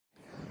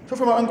So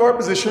from an on guard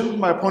position,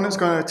 my opponent's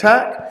going to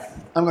attack.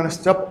 I'm going to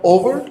step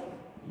over,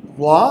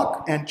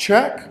 block, and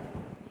check.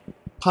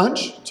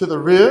 Punch to the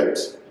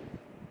ribs.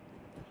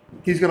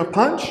 He's going to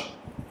punch.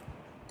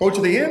 Go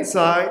to the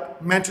inside,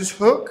 mantis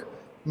hook,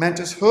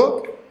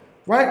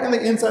 right in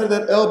the inside of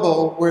that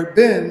elbow where it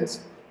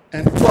bends,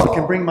 and pluck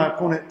and bring my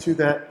opponent to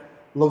that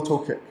low toe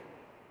kick.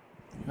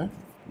 Okay?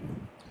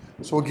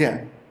 So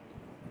again,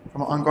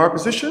 from an on guard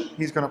position,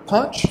 he's going to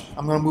punch.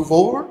 I'm going to move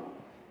over,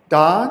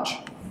 dodge,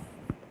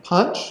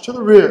 punch to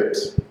the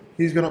ribs.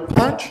 He's going to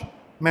punch,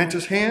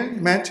 mantis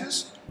hand,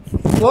 mantis,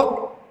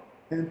 pluck,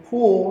 and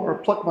pull or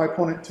pluck my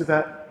opponent to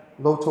that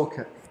low toe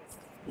kick.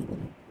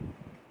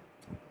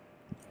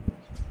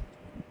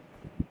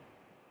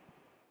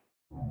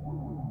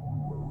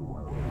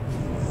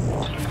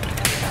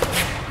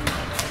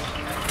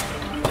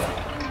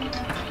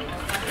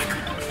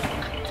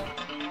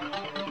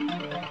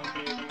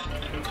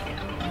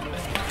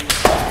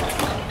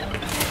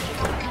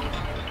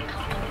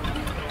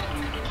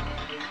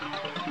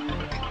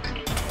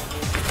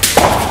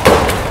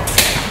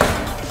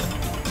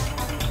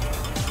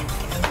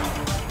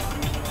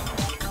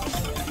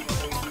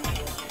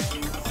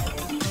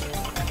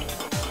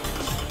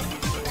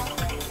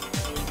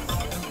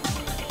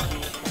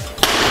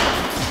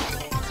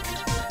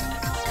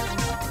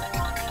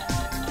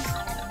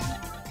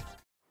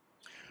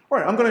 All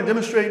right, I'm going to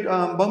demonstrate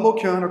Bumbo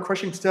Kyun or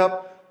crushing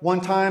step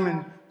one time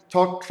and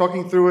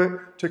talking through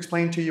it to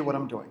explain to you what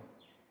I'm doing.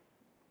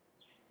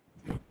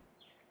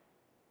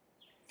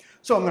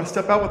 So I'm going to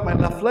step out with my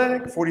left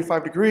leg,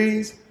 45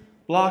 degrees,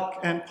 block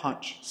and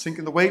punch.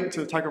 Sinking the weight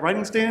into the tiger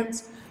riding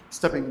stance,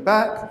 stepping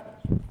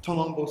back,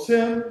 Tonglong Bo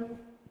Sim,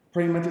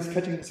 praying mantis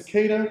catching the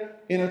cicada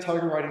in a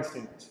tiger riding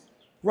stance.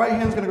 Right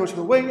hand's going to go to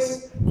the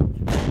waist,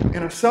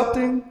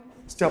 intercepting,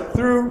 step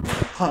through,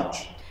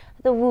 punch.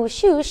 The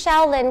Wushu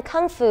Shaolin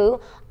Kung Fu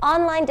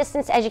online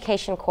distance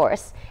education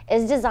course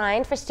is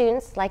designed for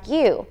students like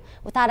you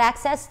without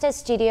access to a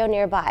studio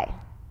nearby.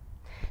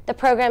 The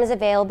program is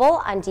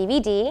available on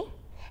DVD,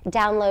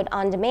 download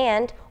on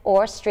demand,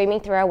 or streaming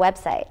through our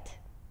website.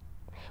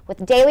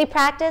 With daily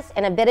practice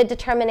and a bit of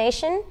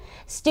determination,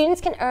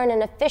 students can earn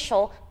an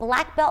official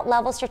black belt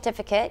level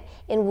certificate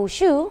in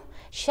Wushu,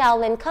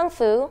 Shaolin Kung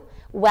Fu,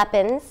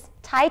 weapons,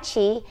 Tai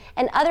Chi,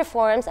 and other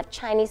forms of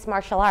Chinese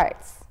martial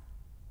arts.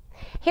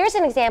 Here's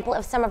an example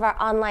of some of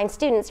our online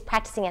students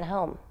practicing at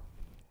home.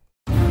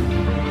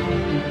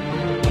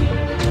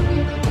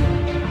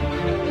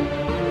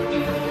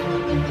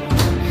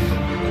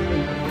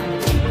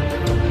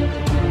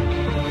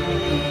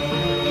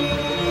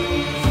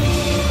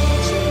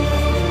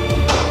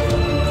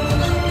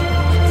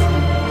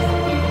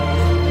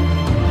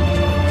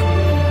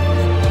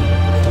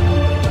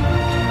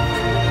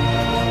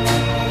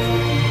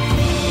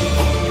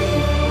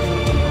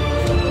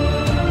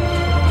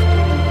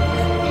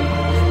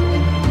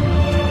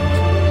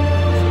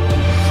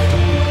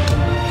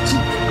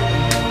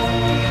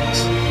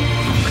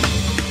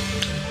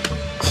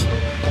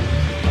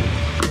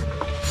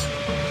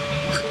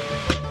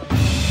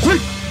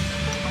 Quick!